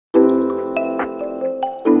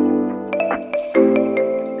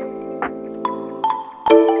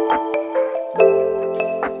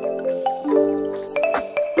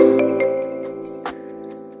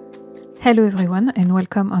Hello everyone and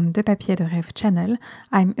welcome on the Papier de Rêve channel.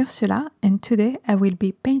 I'm Ursula and today I will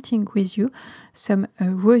be painting with you some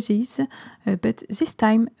roses, but this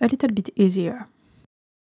time a little bit easier.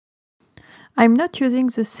 I'm not using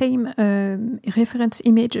the same reference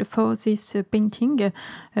image for this painting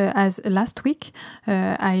as last week.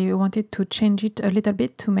 I wanted to change it a little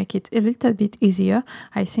bit to make it a little bit easier.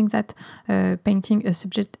 I think that painting a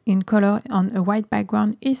subject in color on a white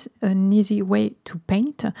background is an easy way to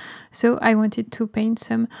paint. So I wanted to paint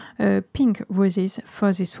some pink roses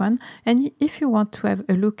for this one. And if you want to have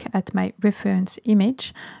a look at my reference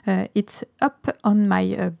image, it's up on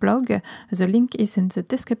my blog. The link is in the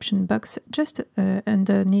description box just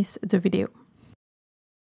underneath the video.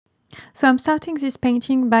 So I'm starting this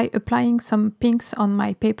painting by applying some pinks on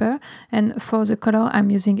my paper, and for the color I'm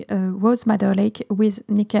using Rose Madder Lake with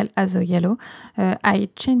Nickel Azure Yellow. I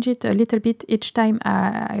change it a little bit each time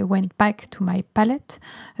I went back to my palette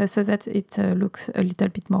so that it looks a little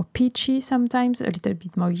bit more peachy sometimes, a little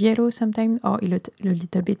bit more yellow sometimes, or a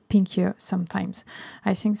little bit pinkier sometimes.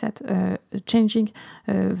 I think that changing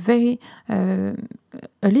a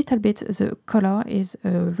little bit the color is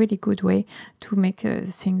a really good way to make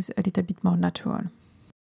things a little bit more natural.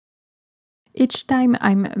 Each time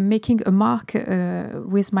I'm making a mark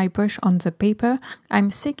with my brush on the paper, I'm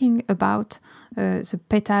thinking about the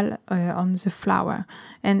petal on the flower,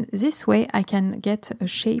 and this way I can get a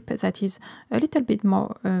shape that is a little bit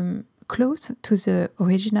more close to the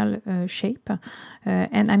original shape,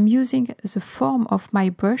 and I'm using the form of my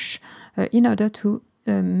brush in order to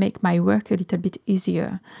make my work a little bit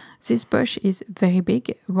easier. This brush is very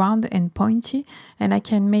big, round and pointy, and I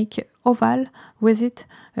can make oval with it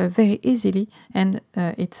very easily, and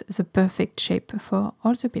it's the perfect shape for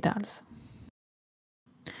all the petals.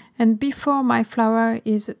 And before my flower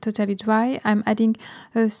is totally dry, I'm adding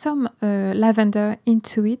some lavender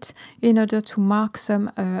into it in order to mark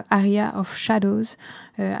some area of shadows.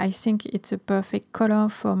 I think it's a perfect color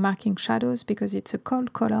for marking shadows because it's a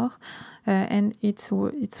cold color, and it's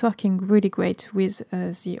working really great with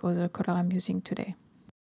the other color I'm using today.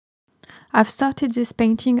 I've started this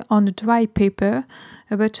painting on a dry paper,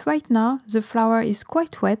 but right now the flower is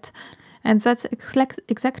quite wet, and that's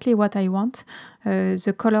exactly what I want.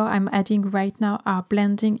 The color I'm adding right now are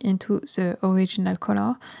blending into the original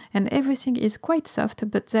color, and everything is quite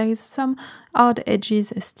soft, but there is some hard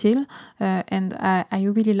edges still, and I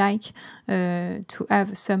really like to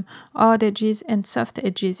have some hard edges and soft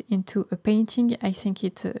edges into a painting. I think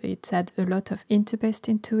it adds a lot of interest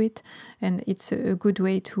into it, and it's a good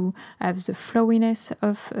way to have the flowiness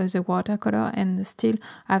of the watercolor and still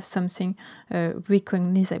have something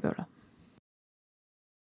recognizable.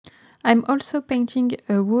 I'm also painting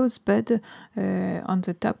a rosebud on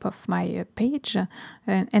the top of my page,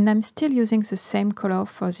 and I'm still using the same color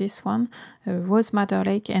for this one, Rose Madder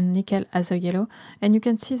Lake and Nickel Azure Yellow. And you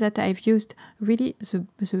can see that I've used really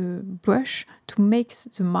the brush to make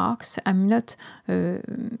the marks. I'm not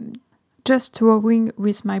just drawing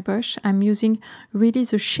with my brush. I'm using really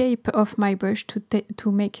the shape of my brush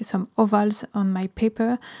to make some ovals on my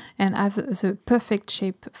paper and have the perfect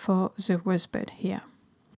shape for the rosebud here.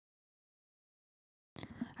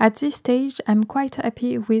 At this stage, I'm quite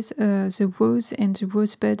happy with the rose and the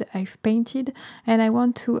rosebud I've painted, and I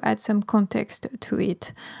want to add some context to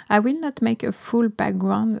it. I will not make a full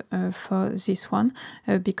background for this one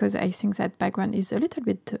because I think that background is a little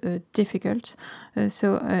bit difficult.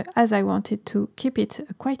 So as I wanted to keep it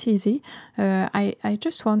quite easy, I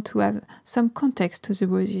just want to have some context to the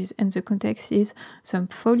roses, and the context is some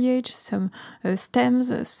foliage, some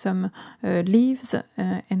stems, some leaves,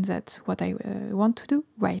 and that's what I want to do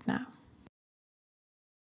right now.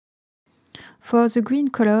 For the green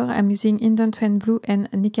color, I'm using Indanthrene blue and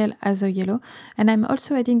Nickel Azure Yellow, and I'm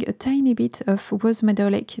also adding a tiny bit of Rose Madder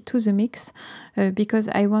Lake to the mix because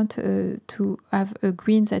I want to have a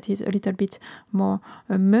green that is a little bit more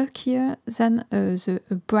murkier than the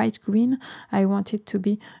bright green. I want it to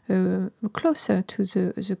be closer to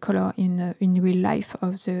the color in real life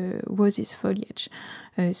of the rose's foliage.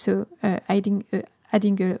 So adding a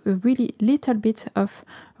really little bit of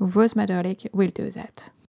Rose Madder Lake will do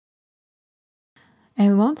that.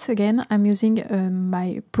 And once again, I'm using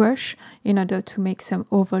my brush in order to make some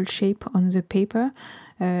oval shape on the paper.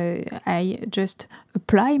 I just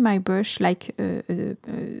apply my brush like a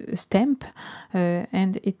stamp,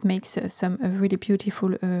 and it makes some really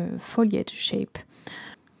beautiful foliage shape.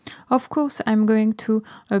 Of course, I'm going to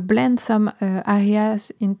blend some areas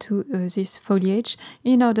into this foliage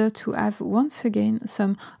in order to have once again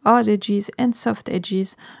some hard edges and soft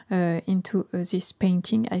edges into this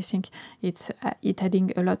painting. I think it's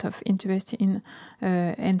adding a lot of interest in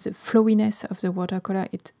and the flowiness of the watercolor.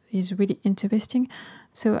 It is really interesting.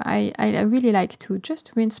 So I really like to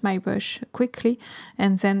just rinse my brush quickly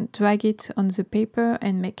and then drag it on the paper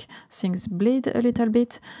and make things bleed a little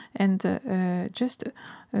bit and just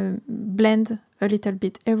blend a little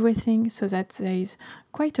bit everything so that there is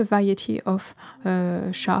quite a variety of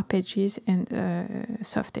sharp edges and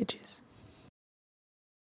soft edges.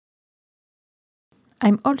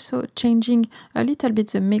 I'm also changing a little bit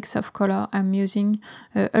the mix of color I'm using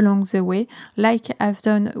along the way, like I've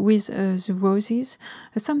done with the roses.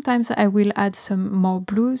 Sometimes I will add some more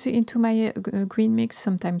blues into my green mix,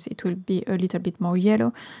 sometimes it will be a little bit more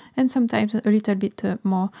yellow, and sometimes a little bit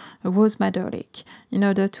more rose madder lake, in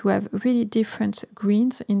order to have really different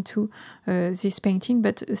greens into this painting,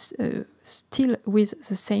 but still with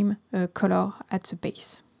the same color at the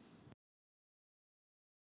base.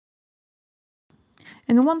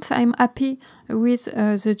 And once I'm happy with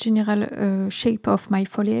the general shape of my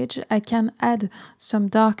foliage, I can add some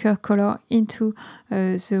darker color into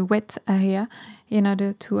the wet area in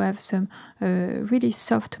order to have some really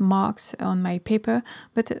soft marks on my paper.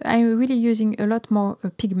 But I'm really using a lot more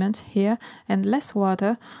pigment here and less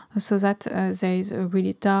water, so that there is a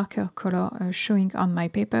really darker color showing on my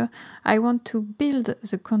paper. I want to build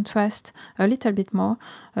the contrast a little bit more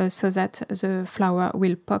so that the flower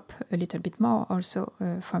will pop a little bit more also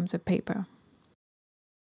from the paper.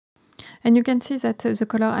 And you can see that the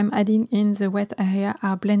color I'm adding in the wet area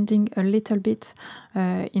are blending a little bit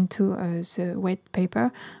into the wet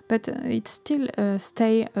paper, but it still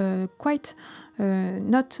stay quite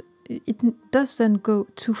not. It doesn't go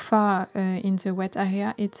too far in the wet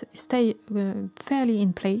area. It stays fairly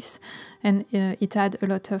in place, and it adds a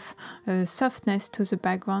lot of softness to the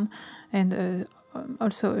background and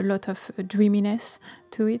also a lot of dreaminess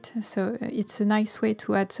to it. So it's a nice way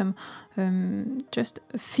to add some just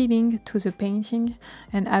feeling to the painting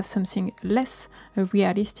and have something less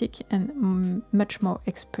realistic and much more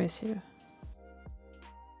expressive.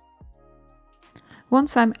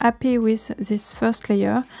 Once I'm happy with this first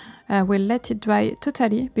layer, I will let it dry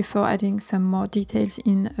totally before adding some more details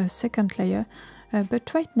in a second layer.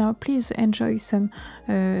 But right now, please enjoy some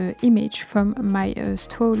image from my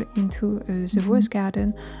stroll into the rose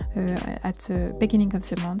garden at the beginning of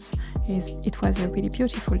the month. It was a really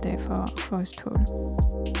beautiful day for a stroll.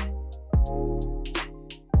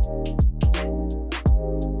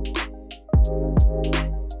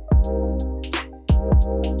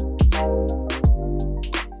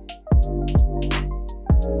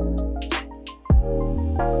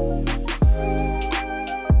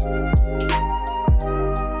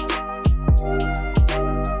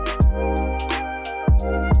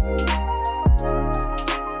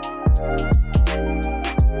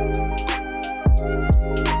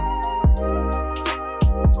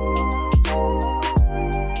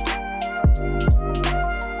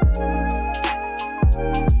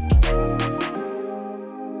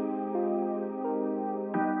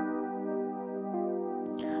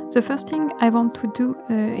 The first thing I want to do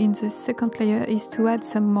in the second layer is to add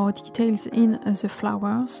some more details in the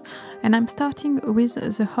flowers, and I'm starting with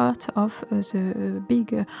the heart of the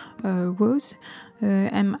big rose.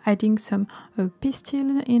 I'm adding some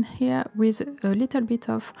pistil in here with a little bit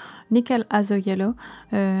of nickel azo yellow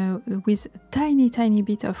with tiny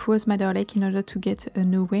bit of rose madder lake in order to get a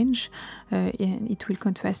new range. And it will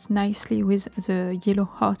contrast nicely with the yellow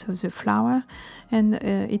heart of the flower, and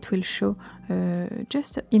it will show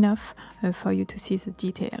just enough for you to see the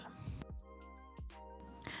detail.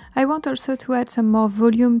 I want also to add some more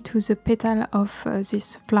volume to the petal of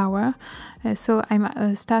this flower, so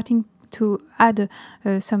I'm starting to add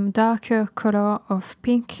some darker color of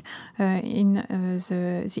pink in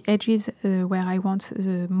the edges where I want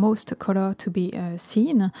the most color to be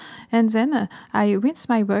seen, and then I rinse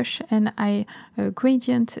my brush and I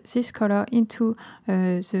gradient this color into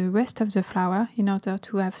the rest of the flower in order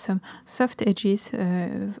to have some soft edges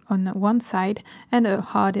on one side and a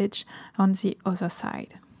hard edge on the other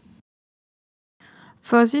side.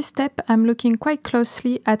 For this step, I'm looking quite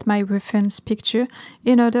closely at my reference picture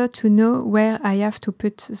in order to know where I have to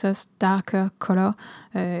put this darker color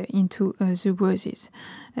into the roses.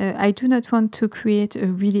 I do not want to create a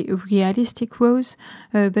really realistic rose,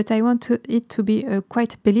 but I want it to be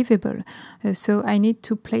quite believable. So I need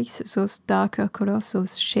to place those darker colors,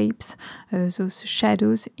 those shapes, those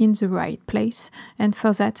shadows in the right place, and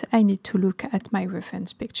for that I need to look at my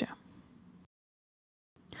reference picture.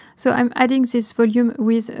 So I'm adding this volume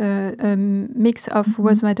with a mix of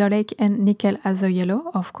Rose Madder Lake and Nickel Azure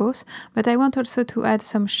Yellow, of course, but I want also to add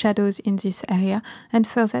some shadows in this area, and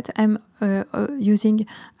for that I'm using,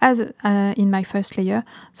 as in my first layer,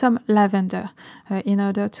 some lavender in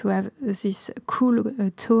order to have this cool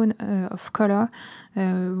tone of color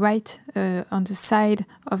right on the side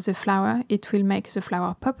of the flower. It will make the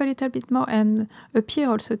flower pop a little bit more and appear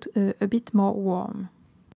also a bit more warm.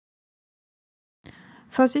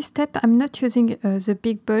 For this step, I'm not using the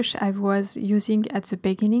big brush I was using at the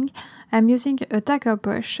beginning. I'm using a dagger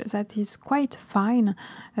brush that is quite fine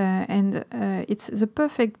and it's the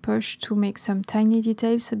perfect brush to make some tiny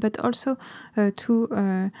details, but also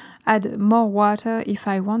to add more water if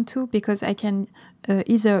I want to, because I can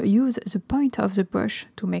either use the point of the brush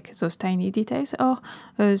to make those tiny details, or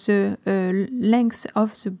the length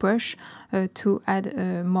of the brush to add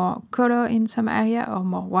more color in some area or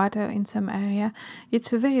more water in some area.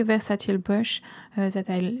 It's a very versatile brush that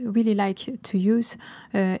I really like to use,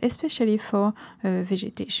 especially for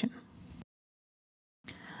vegetation.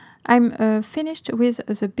 I'm finished with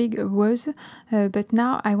the big rose, but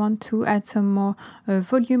now I want to add some more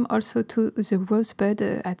volume also to the rosebud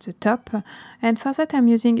at the top. And for that I'm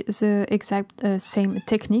using the exact same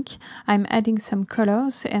technique. I'm adding some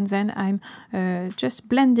colors and then I'm just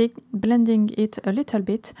blending it a little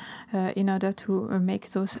bit in order to make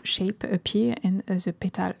those shapes appear and the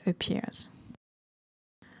petal appears.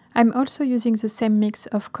 I'm also using the same mix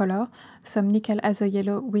of color, some Nickel Azure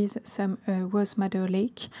Yellow with some Rose Madder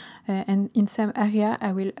Lake, and in some area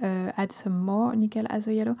I will add some more Nickel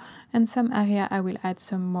Azure Yellow, and some area I will add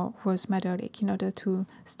some more Rose Madder Lake in order to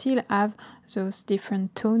still have those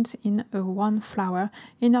different tones in one flower,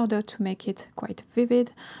 in order to make it quite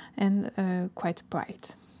vivid and quite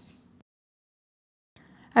bright.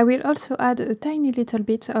 I will also add a tiny little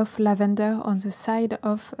bit of lavender on the side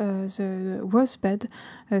of the rosebud,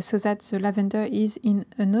 so that the lavender is in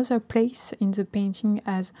another place in the painting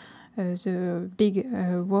as the big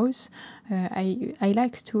rose. I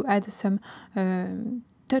like to add some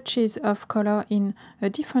touches of color in a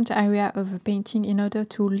different area of the painting in order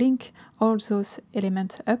to link all those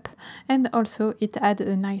elements up, and also it adds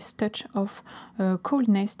a nice touch of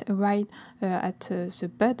coldness right at the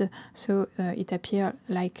bud, so it appears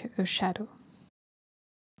like a shadow.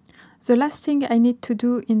 The last thing I need to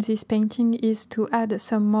do in this painting is to add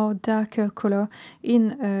some more darker color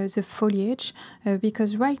in the foliage,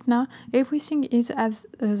 because right now everything is as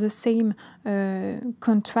the same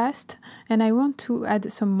contrast, and I want to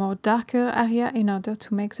add some more darker area in order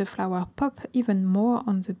to make the flower pop even more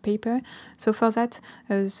on the paper. So for that,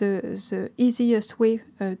 the easiest way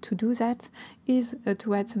to do that is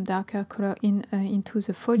to add some darker color into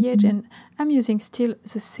the foliage, and I'm using still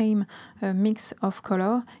the same mix of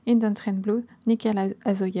color, Indanthrene blue, Nickel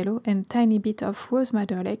Azure Yellow, and tiny bit of Rose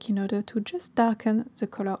Madder Lake in order to just darken the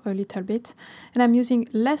color a little bit. And I'm using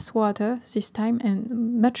less water this time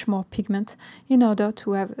and much more pigment in order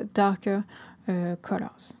to have darker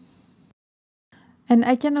colors. And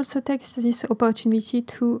I can also take this opportunity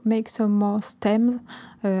to make some more stems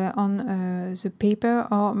on the paper,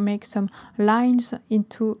 or make some lines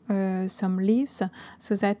into some leaves,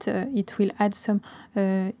 so that it will add some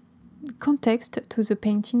context to the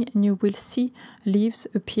painting, and you will see leaves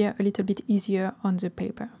appear a little bit easier on the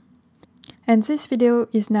paper. And this video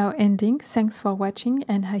is now ending. Thanks for watching,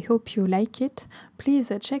 and I hope you like it.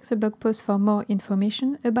 Please check the blog post for more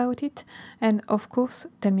information about it, and of course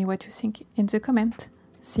tell me what you think in the comment.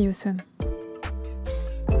 See you soon.